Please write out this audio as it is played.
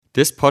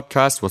This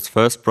podcast was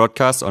first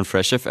broadcast on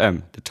Fresh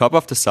FM, the top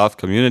of the South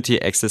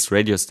community access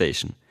radio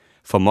station.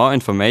 For more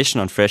information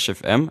on Fresh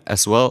FM,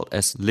 as well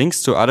as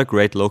links to other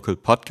great local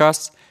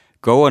podcasts,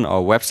 go on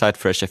our website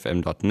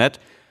freshfm.net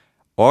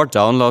or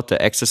download the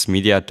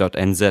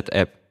accessmedia.nz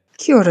app.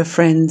 Kia ora,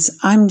 friends.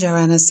 I'm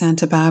Joanna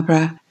Santa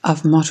Barbara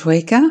of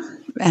Motueka,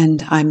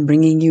 and I'm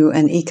bringing you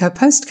an eco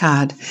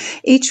postcard.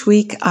 Each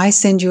week, I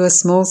send you a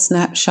small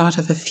snapshot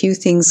of a few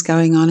things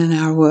going on in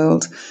our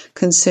world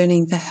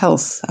concerning the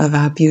health of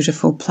our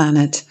beautiful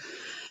planet.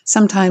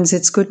 Sometimes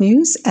it's good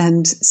news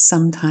and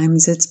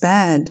sometimes it's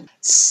bad.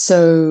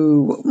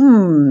 So,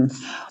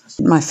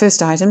 my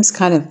first item's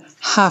kind of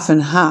half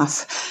and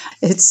half.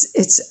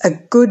 It's a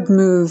good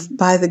move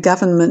by the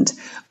government,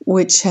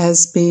 which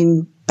has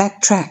been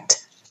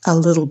backtracked a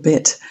little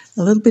bit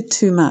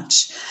too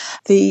much.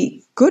 The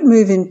good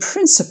move in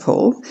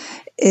principle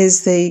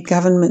is the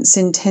government's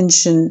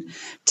intention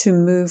to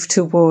move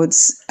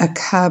towards a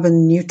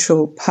carbon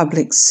neutral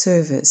public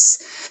service.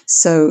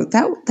 So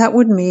that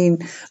would mean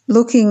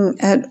looking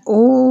at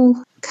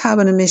all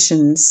carbon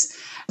emissions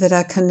that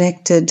are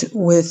connected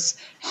with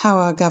how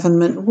our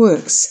government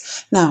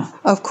works. Now,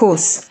 of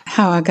course,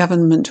 how our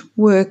government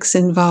works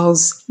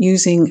involves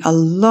using a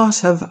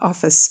lot of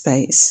office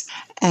space,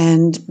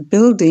 and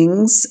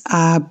buildings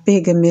are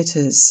big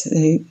emitters.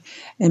 The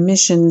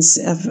emissions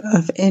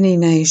of any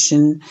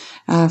nation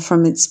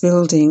from its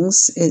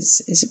buildings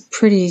is a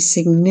pretty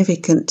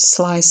significant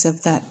slice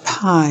of that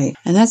pie.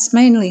 And that's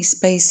mainly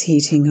space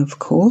heating, of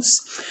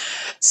course.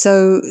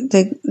 So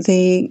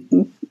the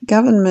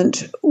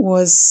government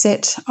was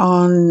set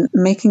on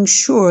making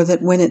sure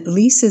that when it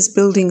leases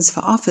buildings for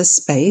office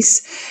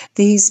space,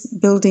 these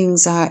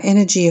buildings are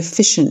energy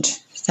efficient,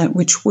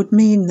 which would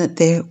mean that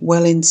they're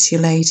well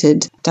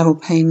insulated, double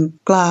pane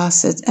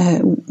glass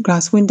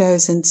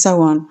windows and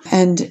so on.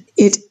 And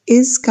it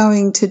is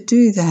going to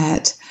do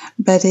that,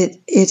 but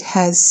it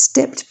has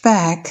stepped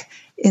back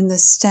in the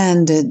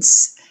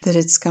standards that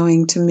it's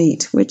going to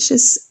meet, which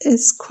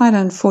is quite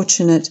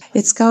unfortunate.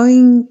 It's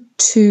going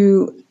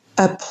to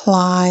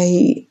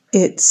apply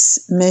its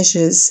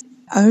measures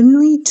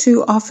only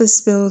to office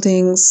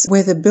buildings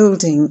where the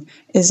building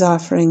is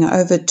offering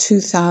over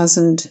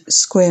 2,000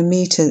 square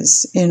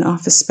meters in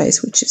office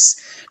space, which is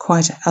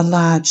quite a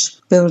large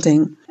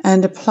building,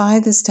 and apply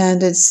the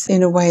standards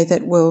in a way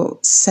that will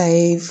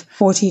save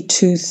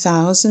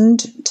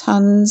 42,000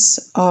 tons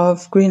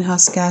of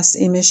greenhouse gas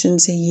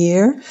emissions a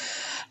year,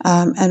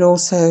 and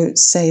also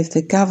save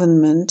the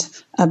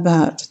government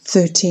about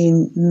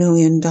 $13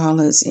 million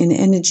in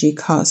energy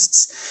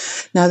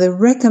costs. Now, the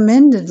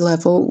recommended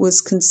level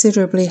was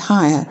considerably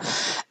higher,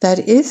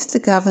 that if the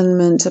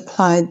government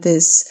applied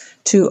this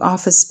to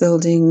office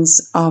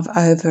buildings of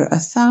over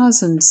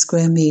 1,000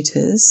 square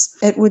meters,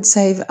 it would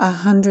save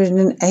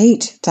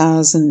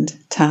 108,000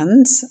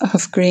 tons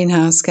of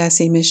greenhouse gas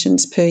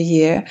emissions per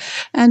year,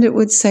 and it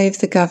would save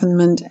the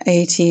government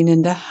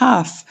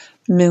 $18.5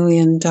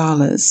 million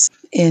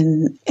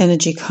in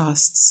energy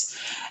costs.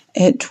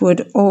 It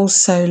would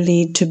also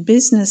lead to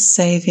business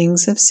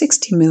savings of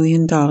 $60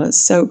 million.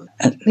 So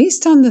at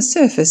least on the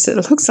surface,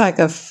 it looks like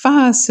a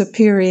far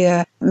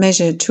superior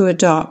measure to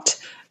adopt.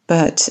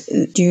 But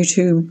due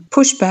to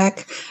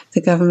pushback,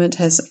 the government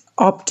has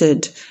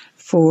opted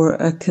for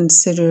a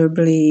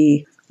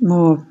considerably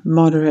more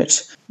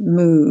moderate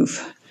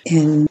move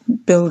in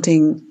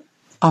building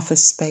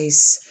office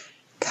space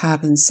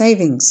carbon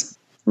savings.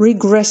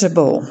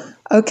 Regrettable.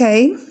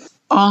 Okay.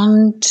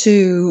 On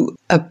to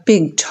a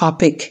big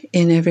topic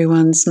in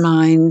everyone's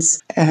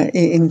minds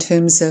in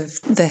terms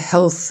of the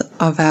health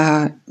of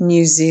our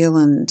New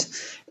Zealand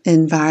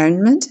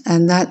environment,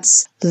 and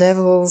that's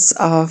levels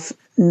of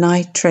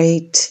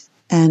nitrate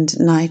and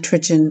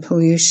nitrogen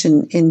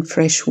pollution in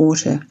fresh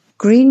water.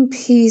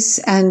 Greenpeace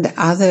and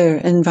other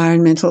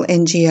environmental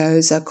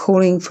NGOs are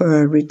calling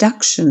for a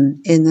reduction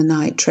in the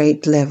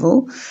nitrate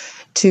level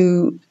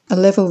to a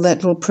level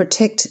that will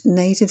protect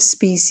native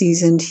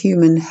species and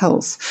human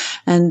health.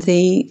 And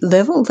the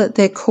level that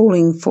they're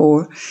calling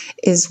for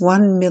is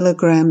 1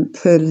 milligram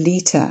per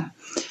litre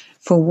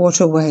for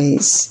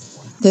waterways.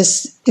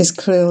 This is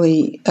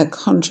clearly a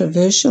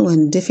controversial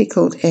and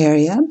difficult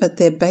area, but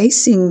they're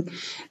basing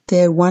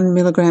their 1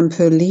 milligram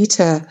per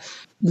litre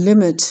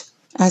limit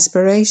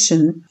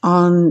aspiration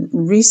on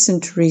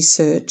recent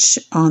research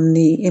on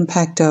the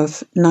impact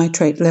of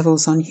nitrate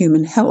levels on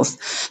human health.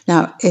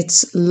 Now,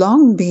 it's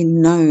long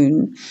been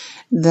known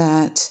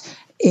that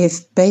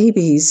if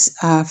babies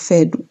are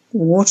fed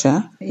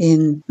water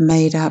in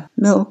made-up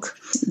milk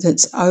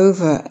that's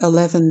over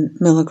 11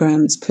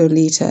 milligrams per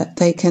litre,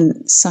 they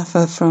can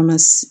suffer from a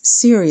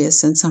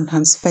serious and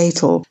sometimes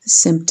fatal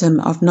symptom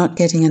of not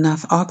getting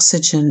enough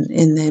oxygen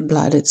in their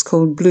blood. It's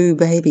called blue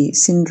baby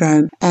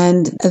syndrome.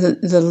 And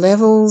the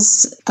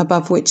levels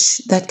above which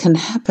that can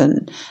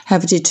happen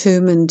have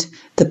determined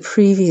the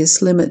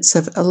previous limits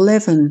of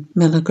 11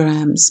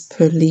 milligrams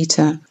per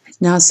litre.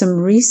 Now, some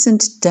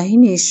recent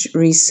Danish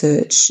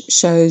research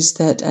shows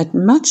that at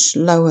much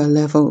lower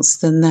levels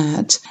than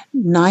that,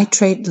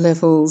 nitrate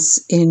levels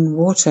in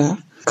water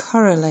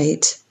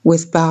correlate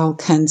with bowel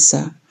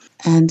cancer.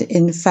 And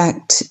in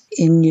fact,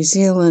 in New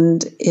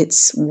Zealand,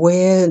 it's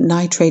where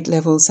nitrate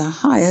levels are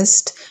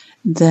highest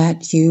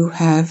that you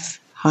have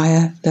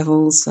higher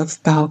levels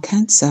of bowel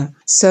cancer.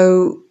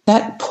 So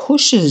that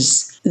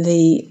pushes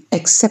the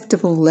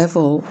acceptable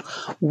level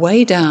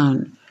way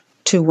down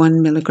to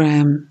 1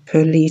 milligram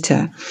per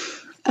litre,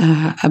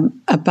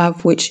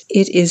 above which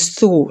it is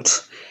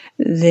thought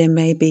there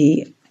may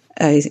be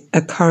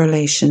a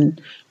correlation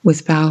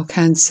with bowel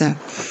cancer.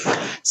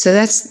 So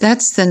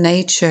that's the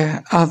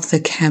nature of the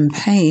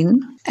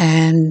campaign.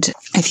 And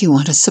if you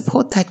want to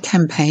support that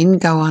campaign,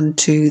 go on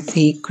to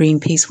the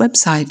Greenpeace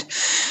website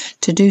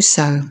to do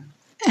so.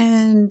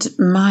 And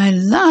my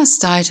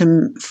last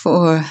item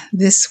for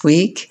this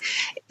week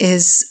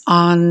is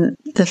on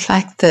the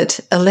fact that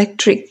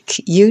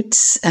electric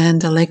utes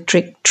and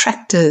electric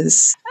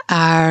tractors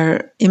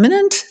are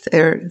imminent.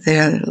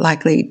 They're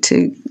likely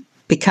to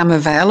become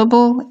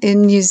available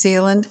in New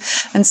Zealand,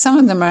 and some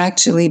of them are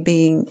actually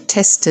being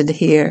tested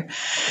here.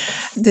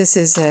 This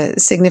is a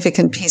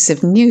significant piece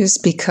of news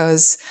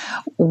because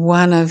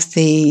one of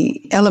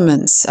the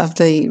elements of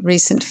the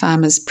recent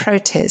farmers'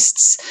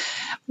 protests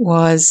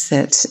was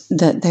that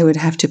they would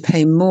have to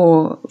pay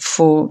more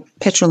for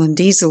petrol and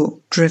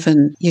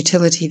diesel-driven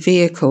utility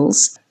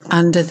vehicles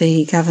under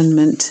the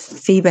government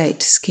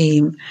rebate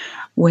scheme,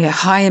 where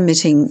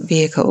high-emitting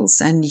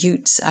vehicles, and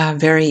utes are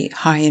very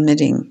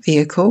high-emitting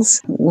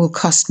vehicles, will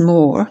cost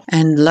more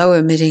and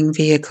low-emitting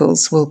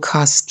vehicles will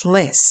cost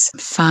less.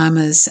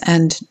 Farmers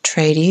and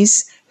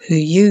tradies who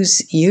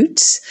use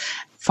utes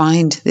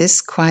find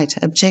this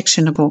quite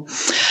objectionable.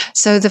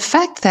 So the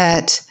fact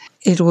that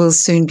it will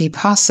soon be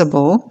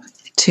possible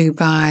to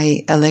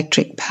buy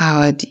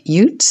electric-powered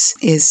utes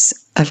is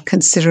of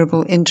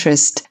considerable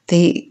interest.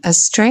 The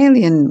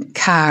Australian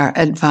Car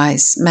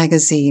Advice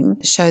magazine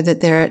showed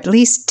that there are at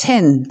least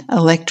 10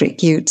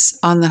 electric utes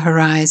on the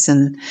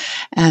horizon,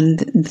 and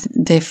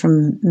they're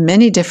from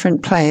many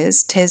different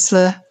players: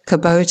 Tesla,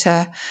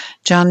 Kubota,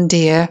 John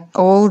Deere,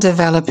 all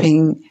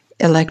developing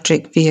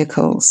electric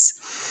vehicles.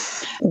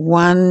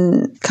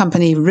 One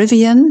company,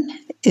 Rivian,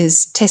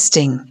 is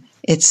testing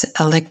its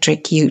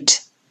electric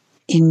ute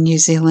in New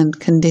Zealand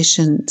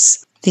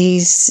conditions.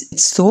 These,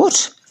 it's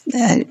thought,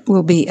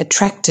 will be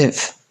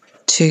attractive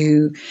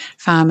to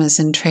farmers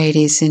and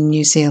tradies in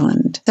New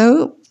Zealand.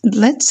 So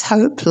let's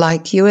hope,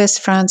 like US,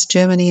 France,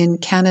 Germany,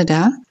 and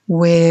Canada,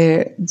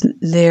 where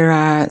there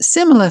are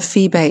similar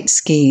rebate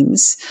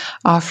schemes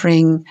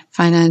offering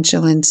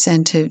financial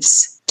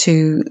incentives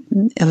to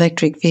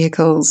electric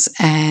vehicles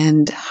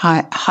and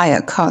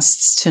higher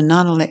costs to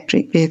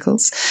non-electric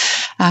vehicles.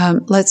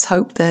 Let's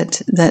hope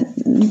that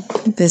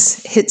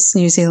this hits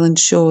New Zealand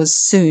shores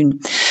soon.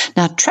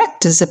 Now,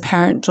 tractors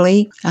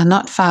apparently are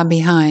not far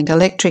behind.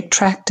 Electric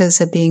tractors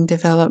are being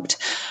developed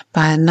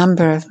by a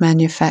number of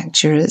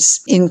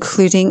manufacturers,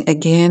 including,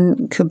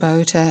 again,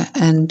 Kubota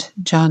and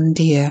John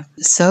Deere.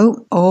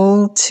 So,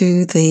 all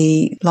to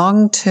the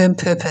long-term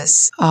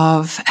purpose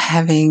of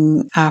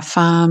having our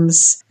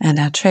farms and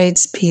our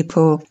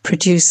tradespeople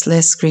produce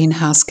less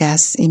greenhouse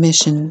gas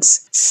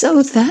emissions.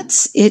 So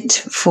that's it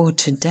for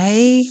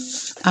today.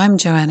 I'm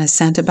Joanna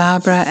Santa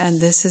Barbara, and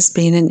this has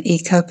been an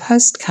Eco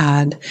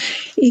Postcard.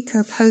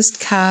 Eco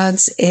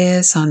Postcards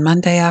airs on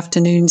Monday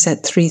afternoons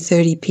at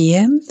 3:30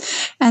 p.m.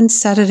 and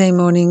Saturday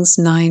mornings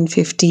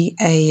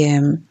 9:50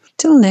 a.m.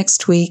 Till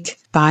next week,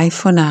 bye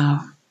for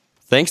now.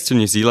 Thanks to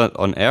New Zealand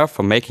On Air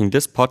for making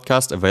this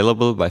podcast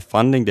available by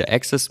funding the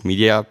Access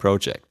Media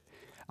project.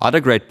 Other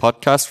great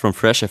podcasts from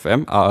Fresh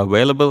FM are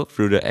available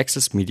through the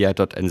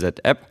accessmedia.nz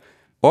app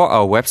or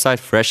our website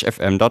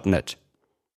freshfm.net.